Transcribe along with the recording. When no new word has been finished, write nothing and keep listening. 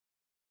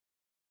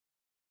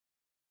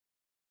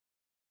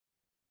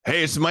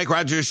Hey, it's the Mike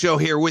Rogers Show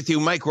here with you,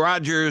 Mike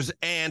Rogers.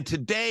 And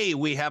today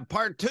we have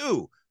part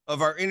 2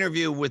 of our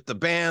interview with the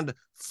band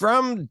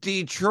from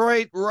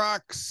Detroit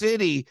Rock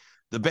City.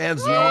 The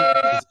band's known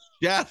as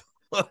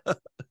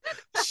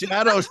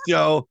Shadow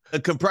Show,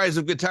 comprised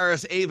of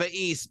guitarist Ava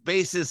East,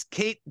 bassist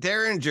Kate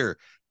Derringer,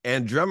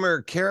 and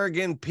drummer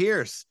Kerrigan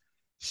Pierce.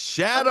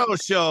 Shadow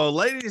Show,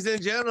 ladies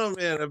and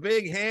gentlemen, a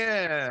big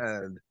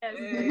hand.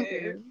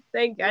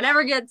 Thank you. I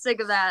never get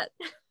sick of that.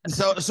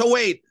 So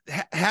wait,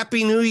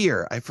 Happy New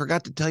Year. I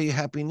forgot to tell you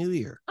Happy New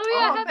Year. Oh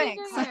yeah,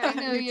 Happy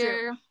New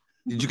Year.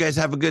 Did you guys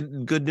have a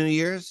good New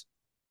Year's?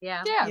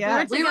 Yeah.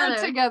 We were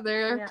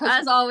together. Yeah.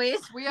 As always.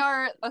 We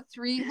are a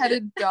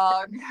 3-headed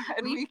dog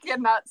and we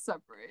cannot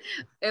separate.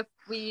 If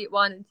we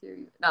wanted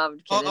to. No, I'm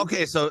kidding. Oh,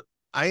 okay, so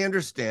I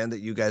understand that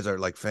you guys are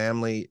like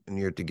family and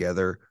you're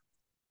together.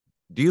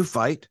 Do you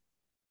fight?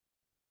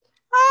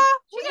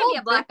 She gave me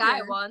a black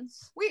eye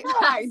once.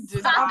 I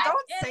did not.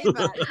 Don't say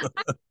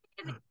that.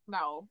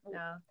 No.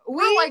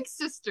 We're like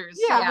sisters.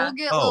 Yeah. So we'll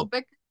get a little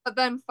bicker, but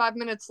then 5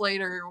 minutes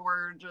later,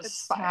 we're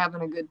just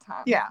having a good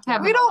time. Yeah.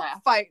 We don't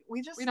fight.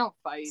 We don't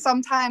fight.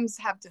 Sometimes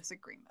have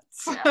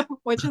disagreements,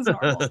 which is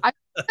normal. I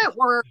think that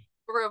we're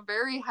a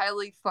very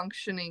highly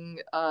functioning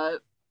as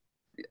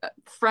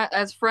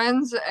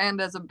friends and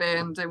as a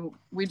band, and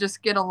we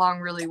just get along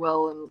really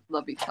well and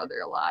love each other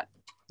a lot.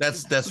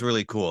 That's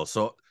really cool.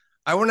 So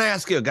I want to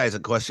ask you guys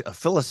a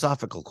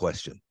philosophical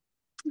question.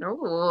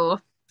 Oh.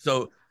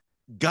 So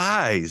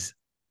guys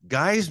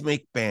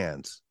make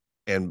bands,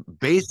 and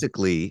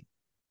basically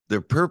their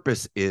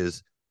purpose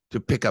is to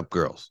pick up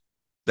girls.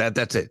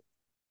 That's it.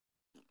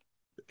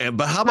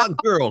 But how about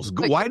girls?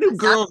 Why do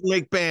girls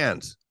make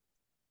bands?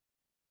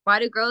 Why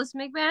do girls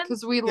make bands?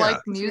 Because we like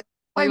music.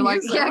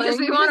 Because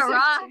we want to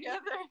rock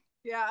together.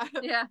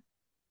 Yeah.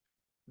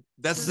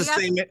 That's the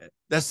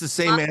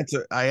same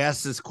answer. I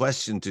asked this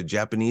question to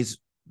Japanese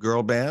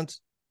girl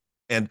bands,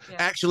 and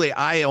actually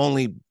I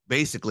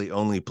basically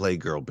only play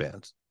girl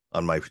bands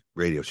on my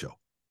radio show.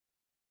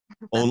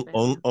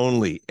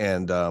 Only.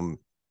 And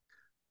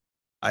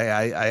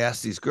I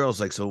asked these girls,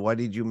 like, so why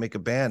did you make a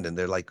band? And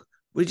they're like,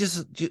 we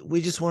just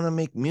want to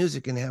make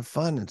music and have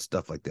fun and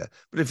stuff like that.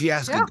 But if you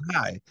ask a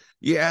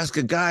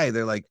guy,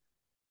 they're like,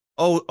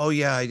 oh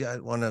yeah, I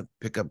want to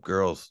pick up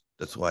girls.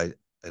 That's why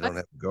I don't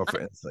have a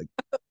girlfriend. It's like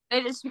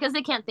it's because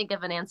they can't think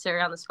of an answer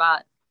on the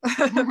spot.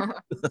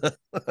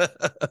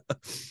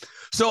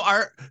 So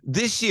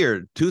this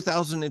year,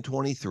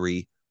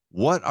 2023,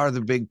 what are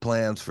the big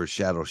plans for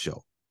Shadow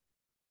Show?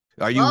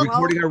 Are you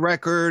recording a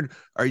record?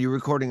 Are you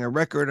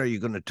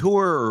going to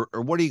tour,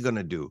 or what are you going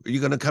to do? Are you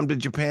going to come to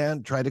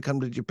Japan? Try to come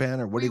to Japan,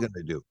 or what are you going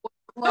to do?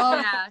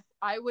 Well,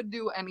 I would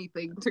do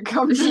anything to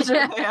come to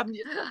Japan.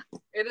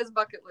 It is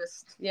bucket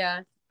list.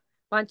 Yeah.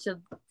 Why don't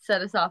you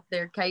set us off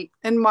there, Kate?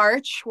 In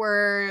March,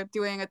 we're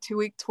doing a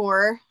 2-week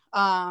tour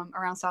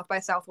around South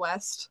by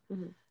Southwest.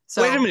 Mm-hmm.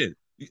 So wait a minute.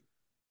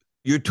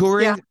 You're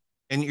touring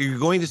and you're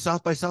going to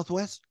South by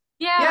Southwest?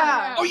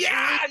 Yeah. Oh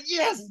yeah.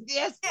 Yes.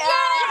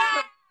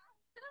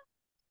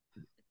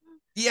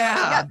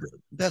 Yeah.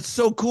 That's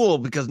so cool,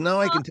 because now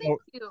I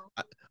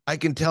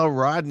can tell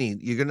Rodney,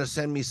 you're going to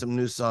send me some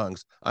new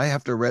songs. I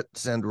have to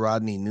send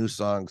Rodney new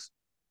songs.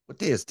 What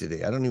day is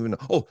today? I don't even know.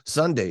 Oh,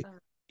 Sunday.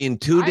 In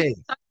 2 days.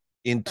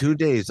 In 2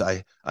 days,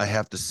 I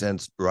have to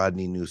send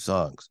Rodney new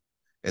songs.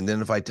 And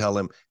then if I tell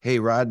him, hey,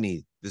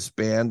 Rodney, this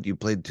band, you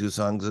played 2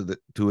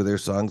 of their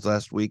songs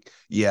last week.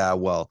 Yeah,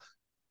 well,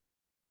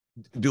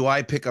 do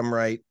I pick them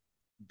right?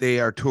 They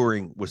are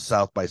touring with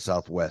South by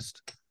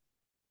Southwest.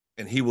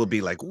 And he will be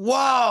like,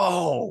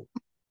 whoa.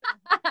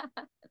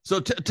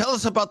 So tell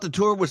us about the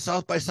tour with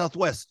South by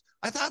Southwest.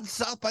 I thought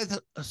South by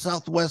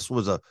Southwest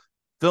was a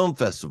film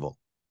festival.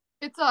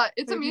 It's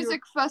a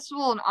music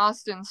festival in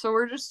Austin, so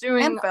we're just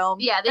doing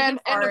film. Yeah, and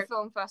a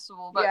film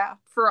festival. But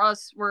for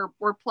us, we're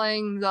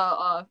playing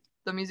the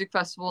music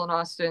festival in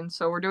Austin,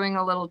 so we're doing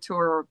a little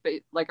tour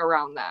like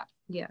around that.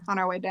 Yeah, on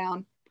our way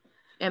down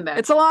and back.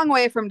 It's a long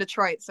way from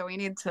Detroit, so we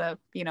need to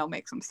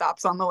make some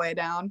stops on the way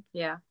down.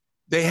 Yeah,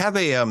 they have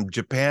a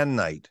Japan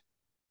night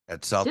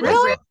at South by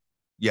Really?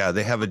 Yeah,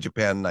 they have a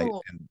Japan night,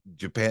 and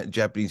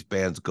Japanese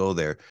bands go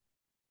there.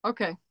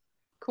 Okay,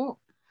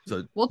 cool.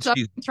 So we'll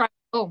try.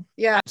 Oh,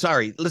 yeah.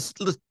 Sorry, let's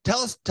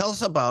tell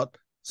us about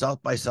South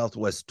by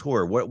Southwest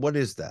tour. What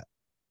is that?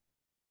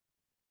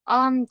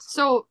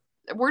 So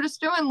we're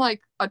just doing like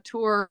a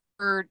tour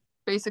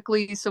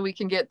basically so we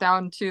can get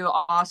down to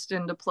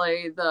Austin to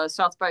play the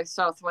South by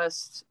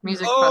Southwest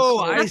music festival.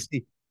 Oh, I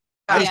see.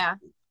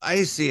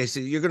 I see.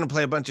 You're going to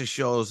play a bunch of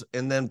shows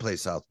and then play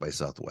South by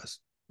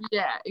Southwest.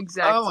 Yeah,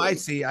 exactly. Oh, I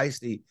see.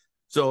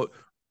 So,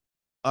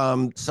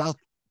 South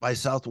by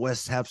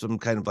Southwest have some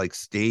kind of like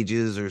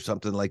stages or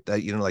something like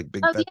that, like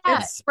big.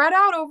 It's spread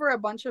out over a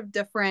bunch of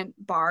different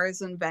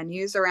bars and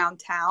venues around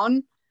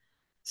town.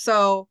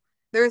 So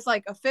there's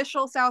like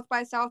official South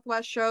by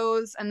Southwest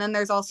shows, and then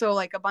there's also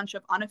like a bunch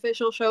of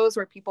unofficial shows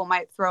where people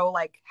might throw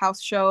like house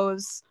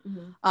shows.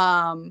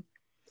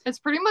 It's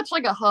pretty much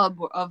like a hub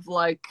of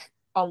like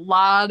a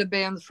lot of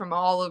bands from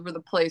all over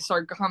the place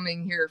are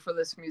coming here for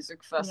this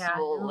music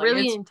festival. Yeah,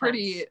 really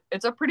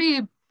it's a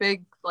pretty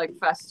big like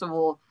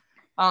festival.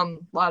 A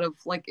lot of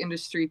like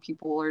industry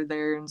people are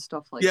there and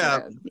stuff like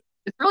that.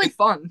 It's really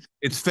fun.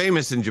 It's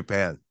famous in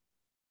Japan.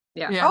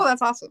 Yeah. Oh,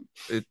 that's awesome.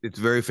 It's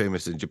very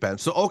famous in Japan.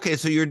 So okay,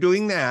 so you're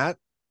doing that,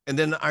 and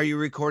then are you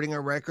recording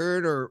a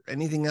record or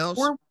anything else?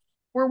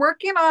 We're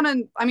working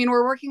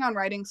on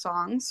writing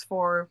songs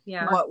for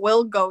what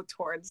will go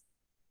towards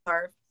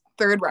our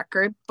third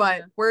record,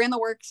 but we're in the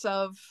works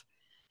of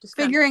just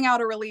figuring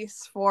out a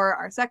release for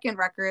our second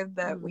record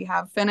that we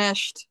have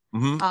finished.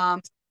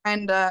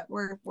 And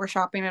we're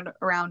shopping it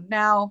around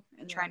now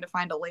and trying to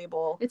find a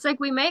label. It's like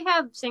we may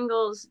have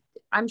singles.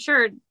 I'm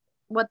sure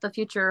what the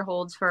future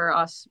holds for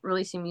us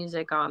releasing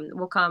music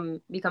will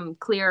become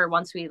clear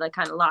once we like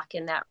kind of lock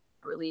in that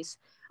release.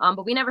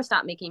 But we never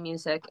stop making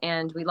music,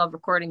 and we love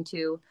recording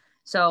too.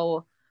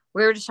 So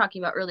we were just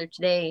talking about earlier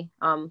today,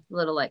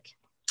 little like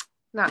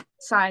not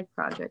side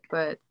project,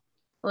 but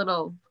a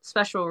little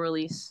special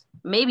release,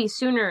 maybe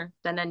sooner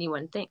than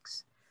anyone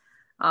thinks.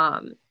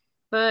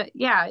 But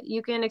yeah,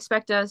 you can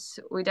expect us.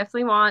 We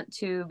definitely want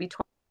to be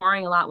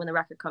touring a lot when the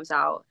record comes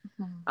out.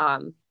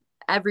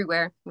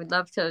 Everywhere. We'd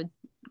love to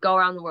go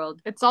around the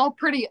world. It's all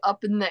pretty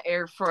up in the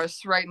air for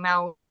us right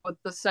now with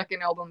the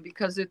second album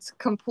because it's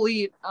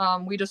complete.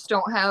 We just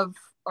don't have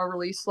a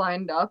release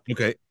lined up.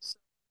 Okay. So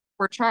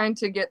we're trying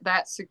to get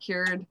that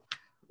secured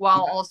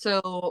while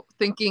also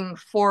thinking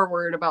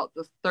forward about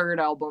the third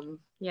album.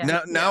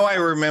 Yeah. Now I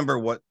remember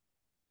what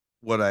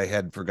I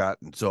had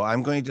forgotten. So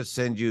I'm going to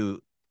send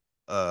you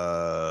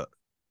the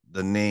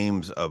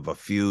names of a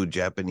few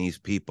Japanese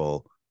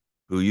people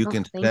who you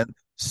can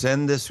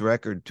send this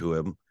record to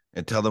him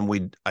and tell them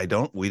we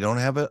don't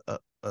have a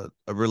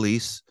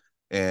release,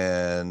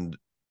 and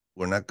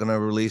we're not going to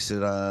release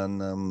it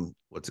on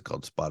what's it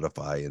called,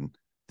 Spotify and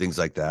things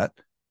like that.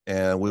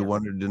 And we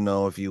wanted to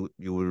know if you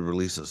would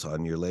release us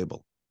on your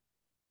label.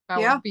 That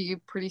would be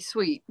pretty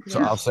sweet. So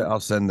I'll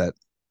send that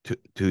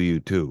to you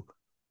too.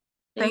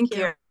 Thank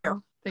you.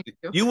 Thank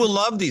you. You will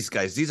love these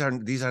guys. These are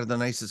the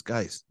nicest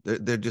guys.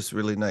 They're just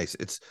really nice.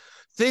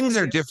 Things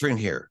are different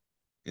here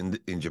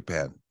in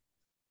Japan.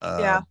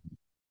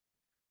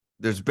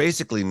 There's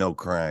basically no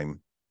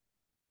crime.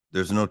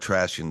 There's no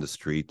trash in the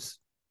streets.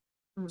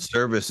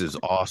 Service is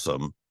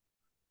awesome,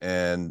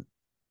 and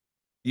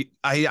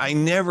I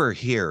never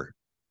hear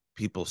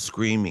people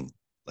screaming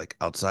like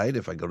outside.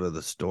 If I go to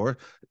the store,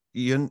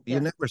 you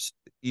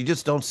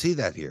just don't see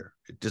that here.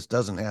 It just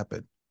doesn't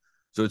happen.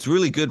 So it's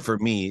really good for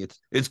me.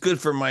 It's good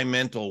for my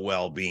mental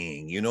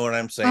well-being. You know what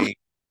I'm saying?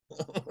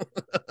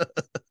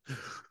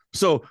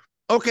 So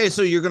okay,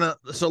 so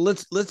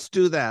let's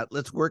do that.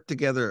 Let's work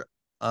together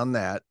on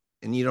that.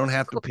 And you don't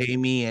have to pay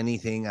me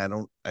anything. I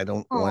don't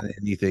want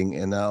anything.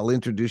 And I'll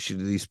introduce you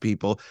to these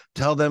people.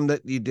 Tell them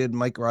that you did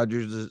Mike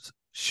Rogers'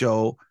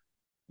 show,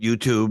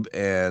 YouTube,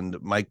 and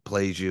Mike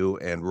plays you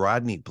and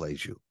Rodney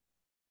plays you.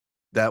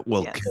 That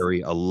will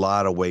carry a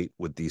lot of weight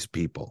with these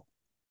people.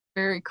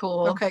 Very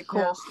cool. Okay,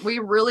 cool. Yes. We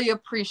really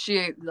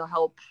appreciate the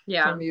help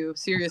from you.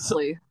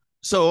 Seriously.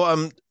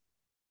 So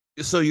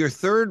your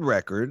third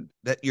record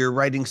that you're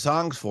writing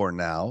songs for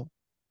now,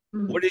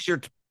 what is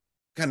your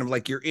kind of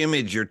like your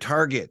image, your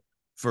target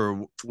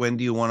for when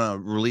do you want to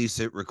release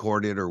it,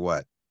 record it, or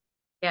what?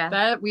 Yeah,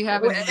 that we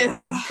haven't even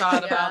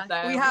thought about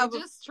that. We have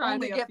just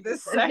trying to get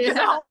this second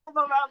album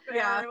out there.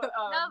 Yeah. No,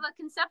 but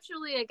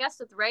conceptually, I guess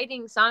with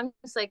writing songs,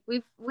 like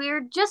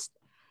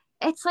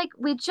it's like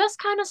we just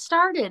kind of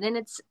started, and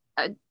it's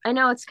I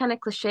know it's kind of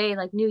cliche,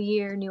 like new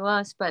year, new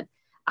us, but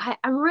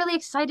I'm really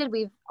excited.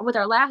 With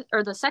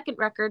the second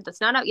record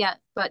that's not out yet,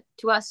 but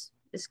to us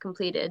is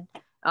completed.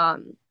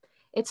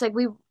 It's like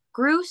we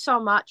grew so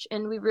much,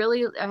 and we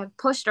really have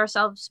pushed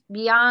ourselves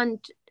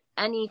beyond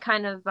any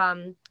kind of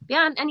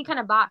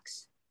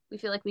box we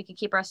feel like we could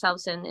keep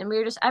ourselves in, and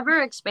we're just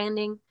ever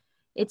expanding.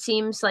 It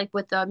seems like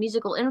with the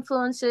musical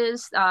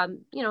influences,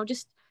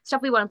 just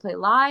stuff we want to play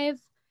live,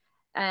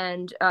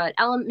 and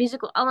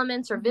musical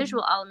elements or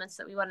visual elements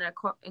that we want to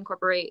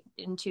incorporate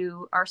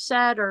into our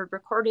set or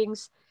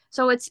recordings.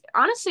 So it's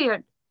honestly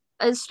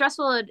as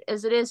stressful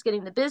as it is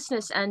getting the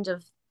business end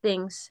of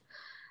things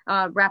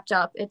wrapped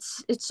up.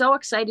 It's so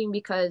exciting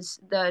because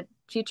the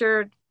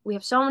future, we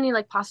have so many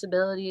like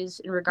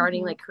possibilities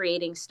regarding like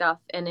creating stuff,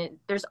 and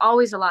there's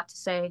always a lot to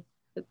say.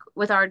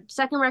 With our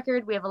second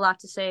record, we have a lot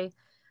to say,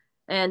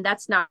 and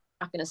that's not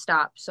going to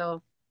stop.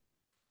 So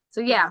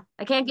yeah,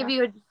 I can't give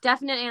you a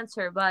definite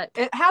answer, but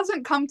it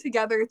hasn't come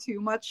together too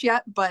much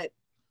yet, but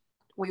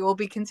we will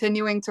be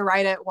continuing to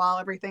write it while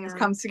everything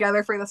comes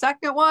together for the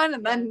second one,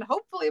 and then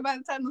hopefully by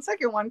the time the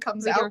second one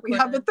comes out, we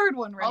have the third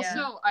one ready.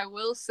 Also, I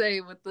will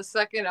say with the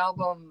second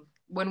album,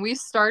 when we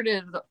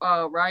started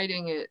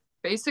writing it,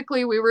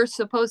 basically we were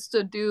supposed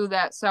to do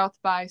that South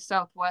by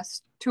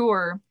Southwest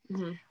tour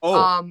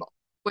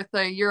with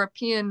a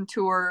European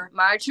tour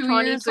March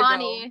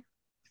 2020.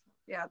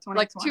 Yeah, 2020.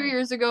 Like 2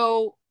 years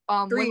ago.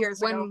 3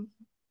 years ago.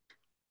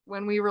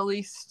 When we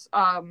released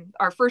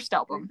our first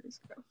album.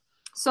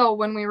 So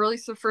when we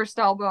released the first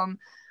album,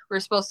 we were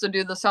supposed to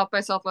do the South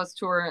by Southwest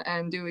tour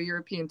and do a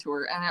European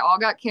tour, and it all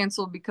got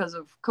canceled because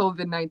of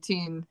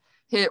COVID-19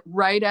 hit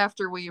right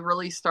after we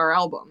released our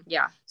album.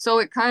 Yeah. So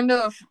it kind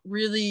of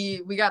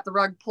really, we got the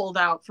rug pulled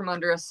out from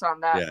under us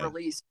on that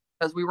release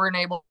because we weren't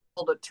able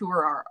to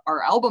tour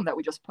our album that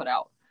we just put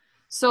out.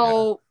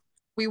 So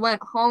we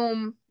went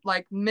home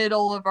like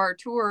middle of our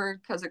tour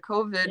because of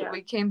COVID. Yeah.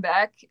 We came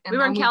back and we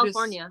were in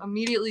California. Just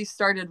immediately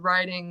started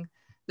writing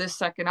this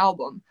second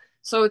album.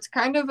 So it's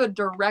kind of a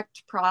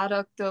direct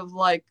product of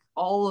like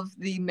all of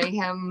the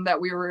mayhem that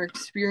we were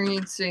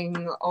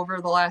experiencing over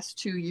the last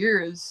 2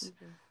 years,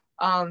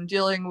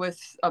 dealing with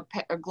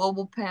a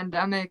global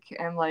pandemic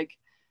and like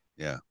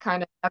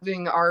kind of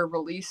having our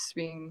release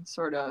being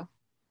sort of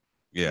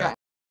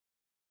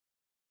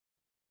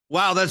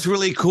Wow, that's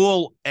really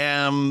cool.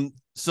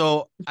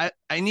 So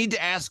I need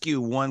to ask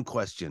you one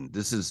question.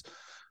 This is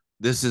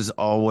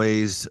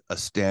always a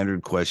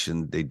standard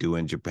question they do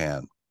in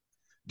Japan.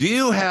 Do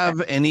you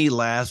have any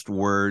last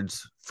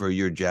words for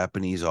your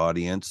Japanese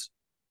audience?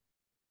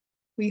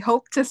 We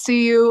hope to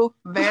see you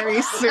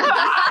very soon.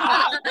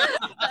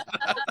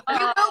 We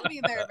will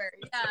be there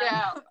very soon.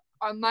 Yeah.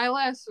 My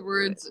last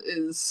words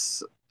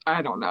is,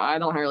 I don't know. I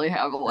don't really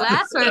have a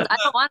last words. I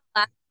don't want a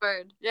last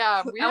word.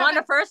 Yeah. I want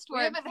a first word.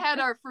 We haven't had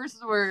our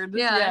first word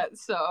yet,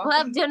 so. We'll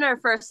have dinner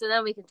first and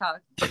then we can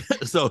talk.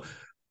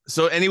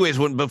 So anyways,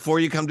 before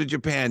you come to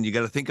Japan, you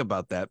got to think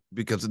about that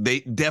because they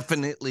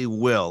definitely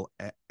will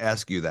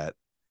ask you that.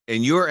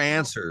 And your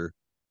answer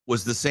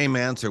was the same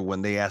answer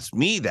when they asked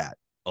me that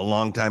a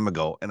long time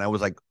ago. And I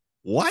was like,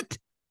 what?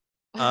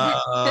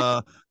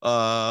 I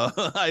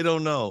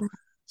don't know.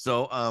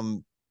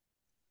 So,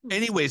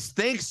 anyways,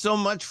 thanks so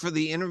much for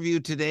the interview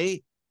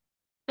today.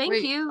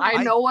 Thank you.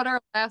 I know what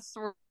our last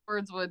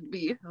words would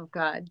be. Oh,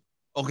 God.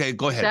 Okay,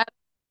 go ahead.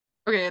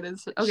 Okay, it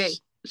is. Okay.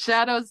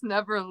 Shadows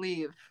never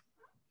leave.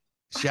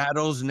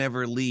 Shadows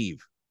never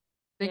leave.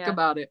 Think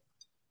about it.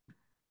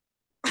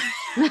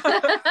 Let's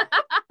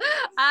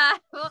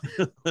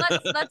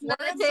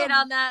meditate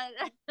on that.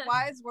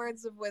 Wise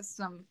words of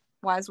wisdom.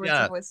 Wise words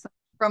of wisdom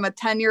from a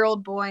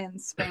 10-year-old boy in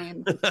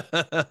Spain.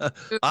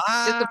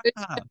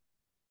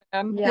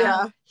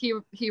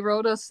 He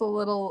wrote us a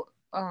little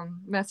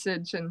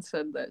message and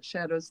said that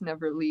shadows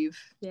never leave.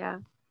 Yeah.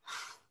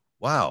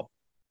 Wow.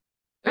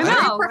 I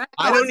know.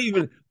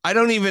 I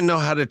don't even know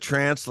how to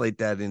translate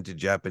that into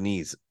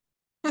Japanese.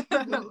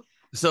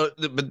 So,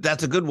 but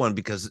that's a good one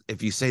because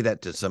if you say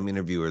that to some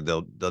interviewer,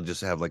 they'll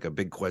just have like a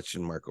big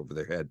question mark over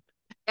their head.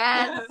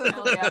 Yes.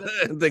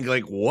 And think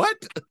like, what?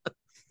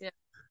 Yeah.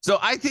 So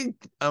I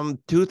think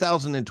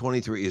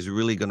 2023 is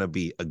really going to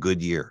be a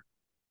good year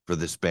for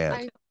this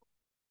band.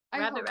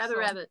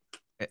 Rabbit.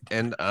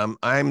 And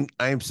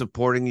I'm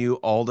supporting you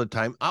all the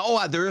time.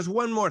 Oh, there is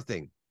one more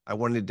thing I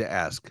wanted to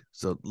ask.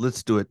 So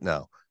let's do it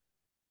now.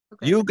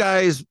 Okay. You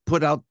guys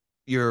put out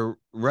your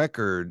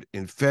record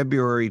in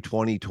February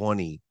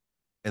 2020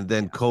 and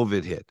then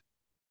COVID hit.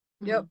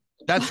 Yep.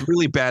 That's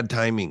really bad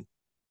timing.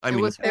 I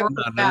mean,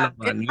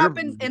 it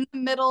happened in the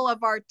middle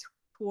of our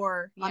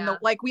tour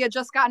we had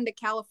just gotten to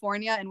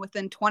California and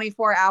within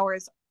 24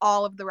 hours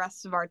all of the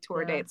rest of our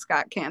tour dates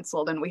got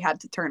canceled and we had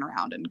to turn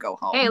around and go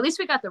home. Hey, at least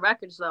we got the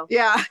records though.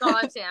 Yeah. That's all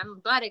I'm saying.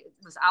 I'm glad it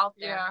was out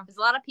there because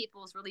a lot of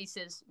people's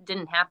releases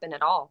didn't happen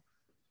at all.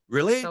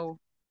 Really? So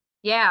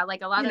yeah,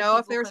 like a lot of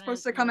if they were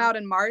supposed to come out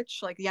in March,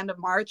 like the end of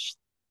March.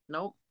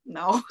 Nope.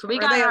 No. So we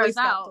got ours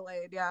out.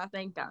 Delayed. Yeah.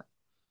 Thank God.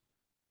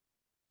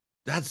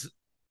 That's,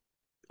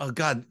 oh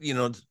God,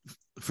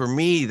 for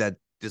me that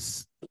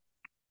just,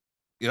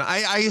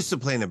 I used to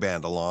play in a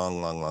band a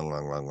long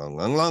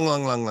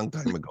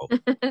time ago.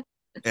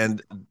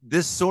 And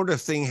this sort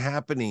of thing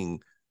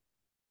happening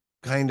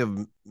kind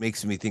of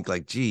makes me think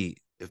like, gee,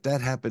 if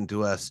that happened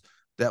to us,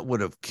 that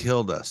would have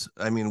killed us.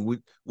 I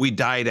mean, we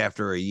died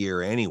after a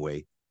year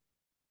anyway,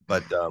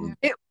 but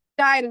it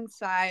died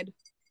inside.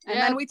 And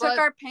then we took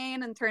our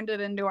pain and turned it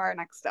into our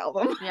next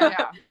album.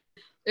 Yeah.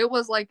 It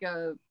was like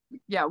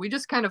we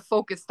just kind of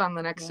focused on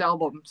the next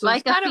album. So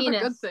like it's kind of a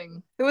good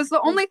thing. It was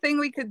the only thing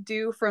we could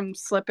do from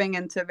slipping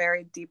into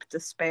very deep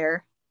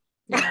despair.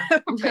 Yeah.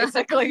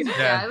 Basically.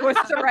 Yeah. Was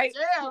to write.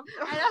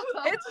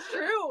 It's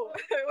true.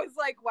 It was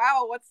like,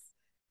 wow, what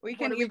are we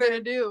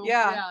gonna do?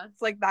 Yeah.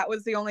 It's like that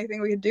was the only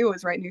thing we could do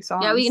was write new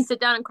songs. Yeah, we can sit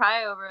down and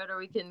cry over it, or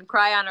we can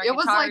cry on our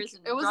guitars.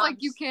 It was like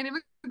you can't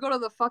even go to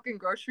the fucking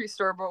grocery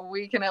store, but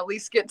we can at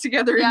least get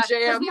together and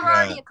jam. We were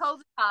already a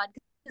COVID pod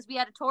because we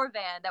had a tour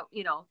van that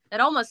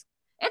almost.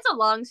 It's a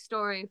long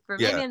story for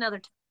maybe another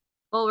time.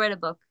 We'll write a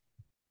book.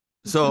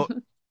 So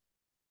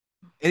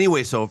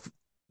anyway,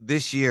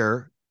 this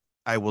year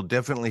I will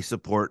definitely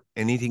support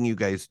anything you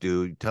guys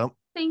do.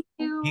 Thank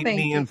you. Keep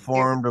me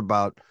informed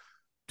about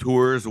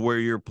tours where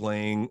you're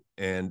playing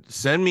and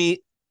send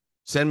me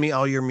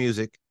all your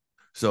music.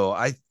 So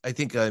I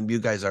think you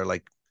guys are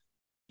like,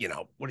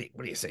 what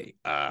do you say?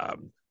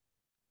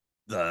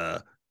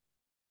 The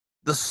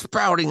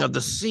sprouting of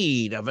the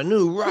seed of a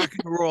new rock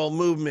and roll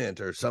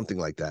movement or something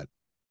like that.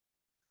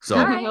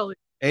 So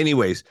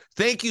anyways,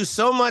 thank you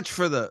so much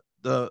for the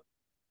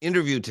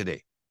interview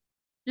today.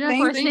 Yeah,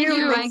 Thank thank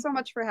you. Thanks so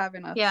much for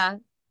having us. Yeah,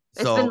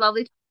 it's been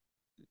lovely.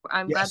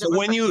 I'm glad. So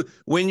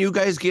when you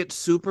guys get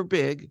super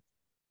big,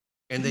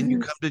 and then you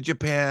come to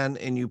Japan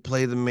and you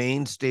play the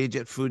main stage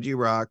at Fuji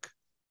Rock,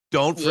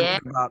 don't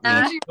forget about me.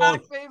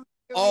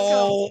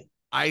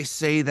 I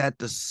say that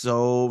to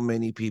so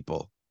many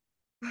people.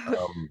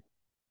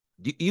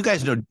 You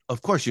guys know,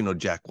 of course, you know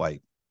Jack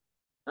White.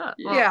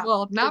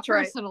 Well, not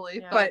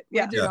personally, but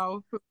we do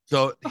know.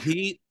 So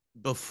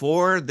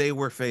before they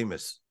were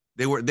famous,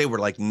 they were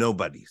like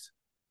nobodies.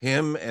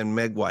 Him and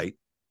Meg White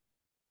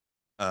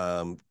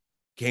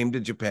came to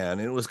Japan,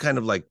 and it was kind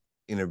of like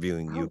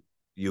interviewing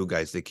you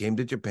guys. They came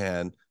to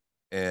Japan,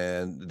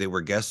 and they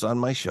were guests on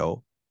my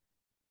show,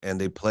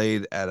 and they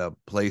played at a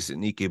place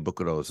in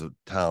Ikebukuro, a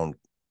town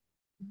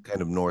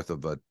kind of north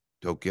of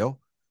Tokyo.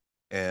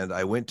 And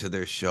I went to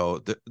their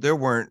show. There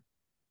weren't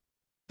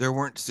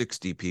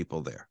 60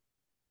 people there.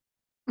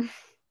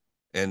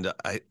 And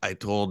I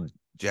told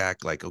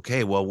Jack, like,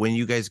 okay, well, when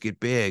you guys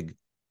get big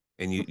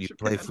and you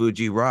play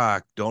Fuji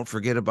Rock, don't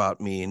forget about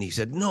me. And he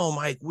said, no,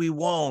 Mike, we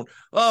won't.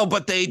 Oh,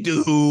 but they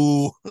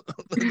do.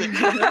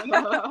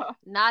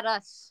 Not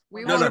us.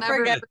 We will never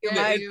forget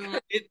you.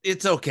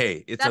 It's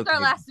okay. That's our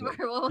last word.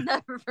 We'll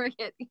never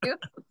forget you.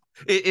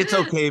 It's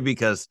okay,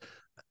 because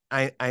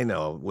I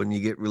know when you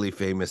get really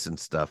famous and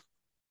stuff,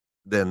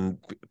 then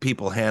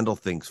people handle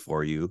things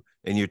for you,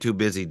 and you're too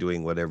busy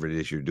doing whatever it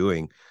is you're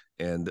doing.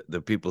 And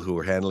the people who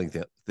are handling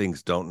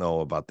things don't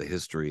know about the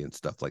history and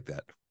stuff like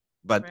that.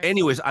 But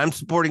anyways, I'm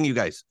supporting you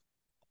guys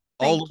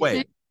all the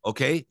way.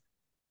 Okay.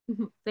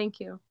 Thank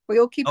you.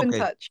 We'll keep in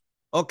touch.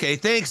 Okay.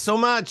 Thanks so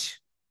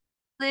much.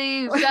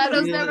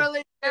 Shadows never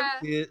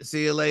leave.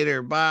 See you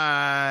later.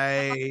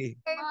 Bye.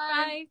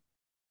 Bye.